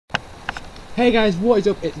Hey guys, what is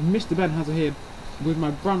up? It's Mr. Ben Hazard here with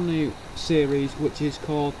my brand new series which is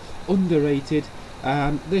called Underrated,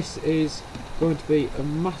 and this is going to be a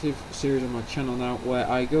massive series on my channel now where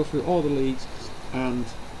I go through all the leagues and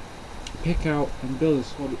pick out and build a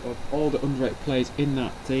squad of all the underrated players in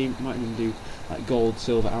that team. Might even do like gold,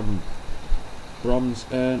 silver and bronze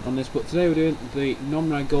on this, but today we're doing the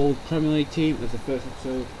non-rare gold Premier League team as the first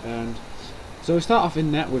episode. And so we start off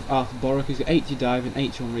in net with Arthur Borrock, who's got 80 diving,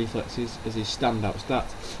 81 reflexes as his standout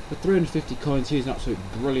stats. For 350 coins, he's an absolute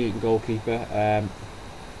brilliant goalkeeper.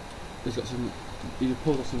 He's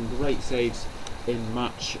pulled off some great saves in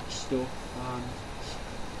match stuff, and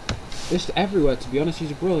just everywhere, to be honest.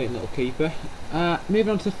 He's a brilliant little keeper. Moving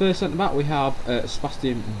on to the first centre back, we have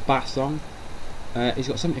Sebastian Bassong. He's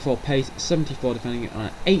got 74 pace, 74 defending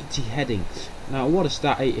and 80 heading. Now what a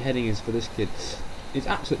stat 80 heading is for this kid. He's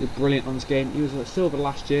absolutely brilliant on this game. He was at silver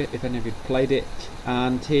last year, if any of you played it,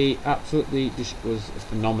 and he absolutely just was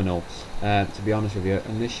phenomenal, to be honest with you.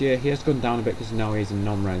 And this year he has gone down a bit because now he's in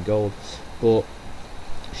non-rare gold, but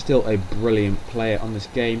still a brilliant player on this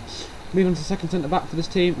game. Moving on to the second centre back for this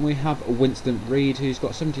team, we have Winston Reid, who's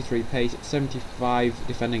got 73 pace, 75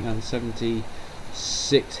 defending and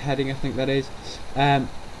 76 heading, I think that is.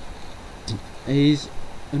 He's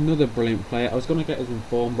another brilliant player. I was going to get his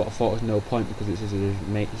inform, but I thought there's no point because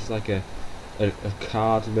it's like a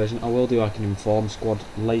card version. I will do like an inform squad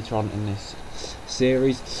later on in this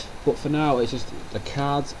series, but for now it's just the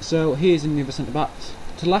cards. So here's in the other centre back.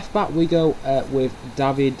 To left back we go with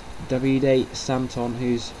Davide Santon,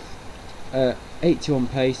 who's 81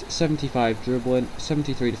 pace, 75 dribbling,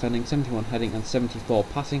 73 defending, 71 heading and 74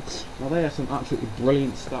 passing. Now they are some absolutely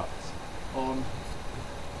brilliant stats on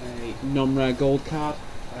a non-rare gold card.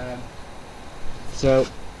 So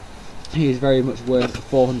he is very much worth the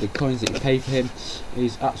 400 coins that you pay for him.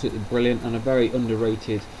 He's absolutely brilliant and a very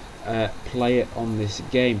underrated player on this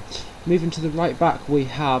game. Moving to the right back we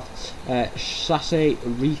have Sase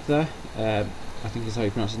Retha, I think is how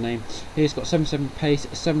you pronounce his name. He's got 77 pace,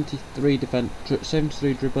 73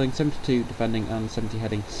 dribbling, 72 defending and 70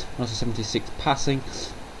 heading, and also 76 passing.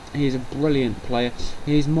 He's a brilliant player.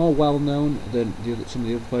 He's more well known than some of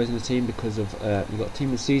the other players in the team because of he got a team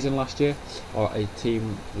of the season last year, or a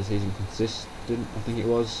team of the season consistent, I think it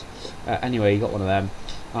was. Anyway, he got one of them,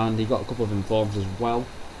 and he got a couple of informs as well,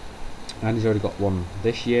 and he's already got one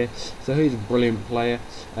this year. So he's a brilliant player.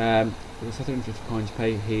 With 350 coins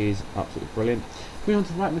pay, he is absolutely brilliant. Moving on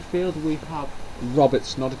to the right midfield, we have Robert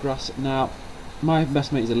Snodgrass. Now, my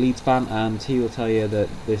best mate is a Leeds fan, and he will tell you that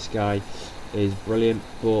this guy is brilliant,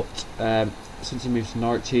 but since he moved to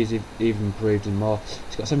Norwich he's even improved in more.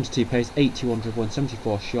 He's got 72 pace, 81 dribbling,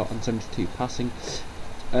 74 shot and 72 passing,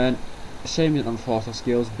 and shame he doesn't have 4-star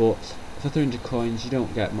skills, but for 300 coins you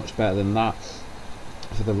don't get much better than that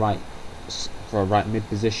for a right mid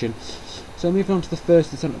position. So moving on to the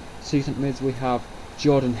first and two centre mids, we have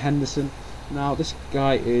Jordan Henderson. Now this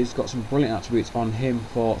guy has got some brilliant attributes on him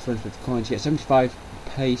for 350 coins. He gets 75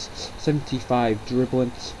 pace, 75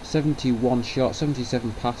 dribbling, 71 shot,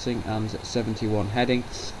 77 passing and 71 heading,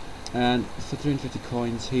 and for 350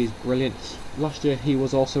 coins he's brilliant. Last year he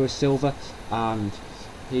was also a silver, and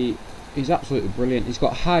he's absolutely brilliant. He's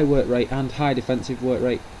got high work rate and high defensive work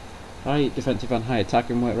rate, high defensive and high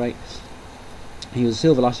attacking work rate. He was a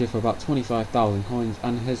silver last year for about 25,000 coins,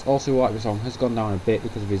 and his also white song has gone down a bit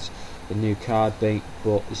because of the new card thing,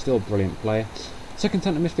 but he's still a brilliant player. Second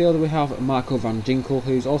centre midfielder we have Marco van Ginkel,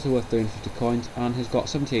 who's also worth 350 coins and has got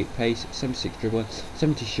 78 pace, 76 dribbling,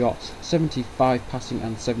 70 shots, 75 passing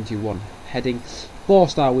and 71 heading,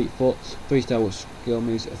 4-star weak foot, 3-star with skill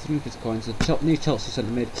moves, 350 coins. The new Chelsea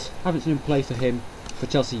centre mid. Haven't seen him play for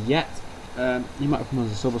Chelsea yet. He might have come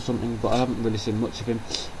as a sub or something, but I haven't really seen much of him.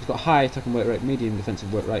 He's got high attacking work rate, medium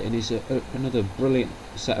defensive work rate, and he's another brilliant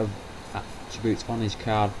set of attributes on his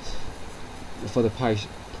card for the price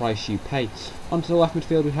you pay. Onto the left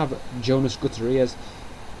midfield we have Jonas Gutierrez.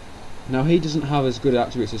 Now he doesn't have as good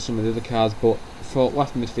attributes as some of the other cards, but for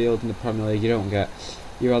left midfield in the Premier League you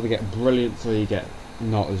either get brilliant or you get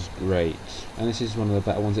not as great, and this is one of the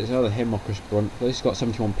better ones. It's either him or Chris Brunt, but he's got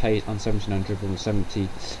 71 pace and 79 dribbling,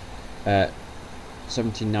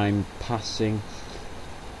 79 passing.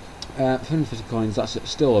 150 coins, that's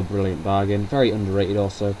still a brilliant bargain. Very underrated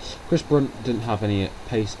also. Chris Brunt didn't have any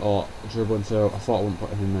pace or dribbling, so I thought I wouldn't put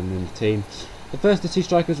him in the team. The first of the two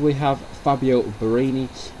strikers we have Fabio Barini.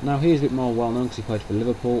 Now he is a bit more well known because he played for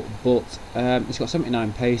Liverpool, but he's got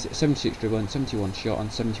 79 pace, 76 dribbling, 71 shot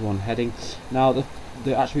and 71 heading. Now the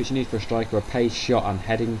attributes you need for a striker are pace, shot and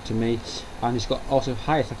heading to me, and he's got also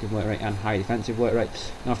high attacking work rate and high defensive work rate.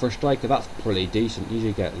 Now for a striker that's pretty decent. You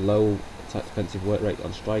usually get low attack, defensive, work rate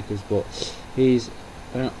on strikers, but he's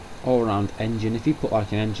an all-round engine. If you put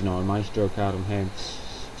like an engine or a maestro card on him,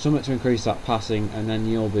 something to increase that passing, and then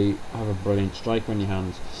you'll have a brilliant striker in your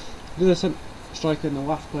hands. The other striker and the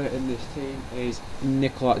last player in this team is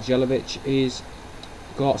Nikola Jelavic. He's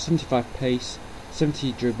got 75 pace,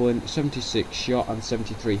 70 dribbling, 76 shot and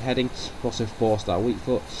 73 heading, also 4-star weak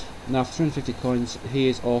foot. Now for 350 coins, he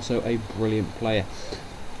is also a brilliant player.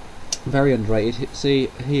 Very underrated. See,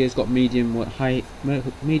 he has got medium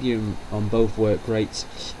on both work rates.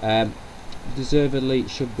 Deservedly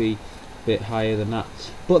should be a bit higher than that.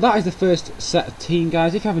 But that is the first set of team,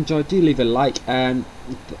 guys. If you have enjoyed, do leave a like. The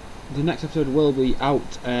next episode will be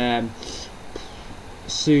out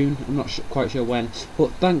soon. I'm not quite sure when.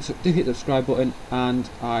 But thanks. Do hit the subscribe button, and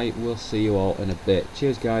I will see you all in a bit.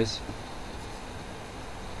 Cheers, guys.